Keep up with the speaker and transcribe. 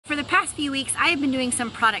the past few weeks, I have been doing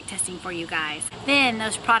some product testing for you guys. Then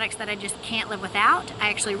those products that I just can't live without, I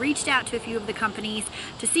actually reached out to a few of the companies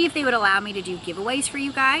to see if they would allow me to do giveaways for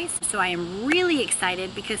you guys. So I am really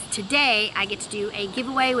excited because today I get to do a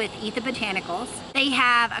giveaway with ETHA Botanicals. They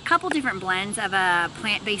have a couple different blends of a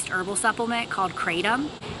plant-based herbal supplement called Kratom.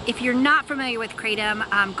 If you're not familiar with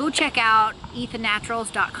Kratom, go check out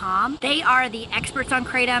ethanaturals.com. They are the experts on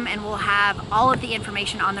Kratom and will have all of the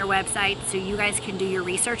information on their website so you guys can do your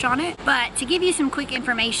research on it. But to give you some quick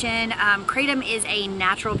information, Kratom is a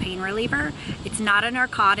natural pain reliever. It's not a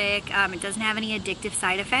narcotic, it doesn't have any addictive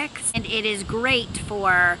side effects, and it is great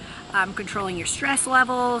for controlling your stress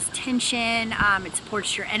levels, tension. It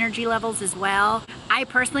supports your energy levels as well. I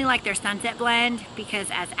personally like their Sunset blend because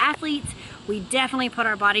as athletes, we definitely put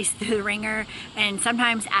our bodies through the ringer, and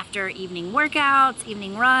sometimes after evening workouts,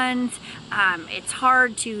 evening runs, it's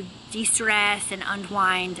hard to de-stress and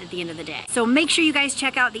unwind at the end of the day. So make sure you guys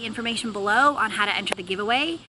check out the information below on how to enter the giveaway.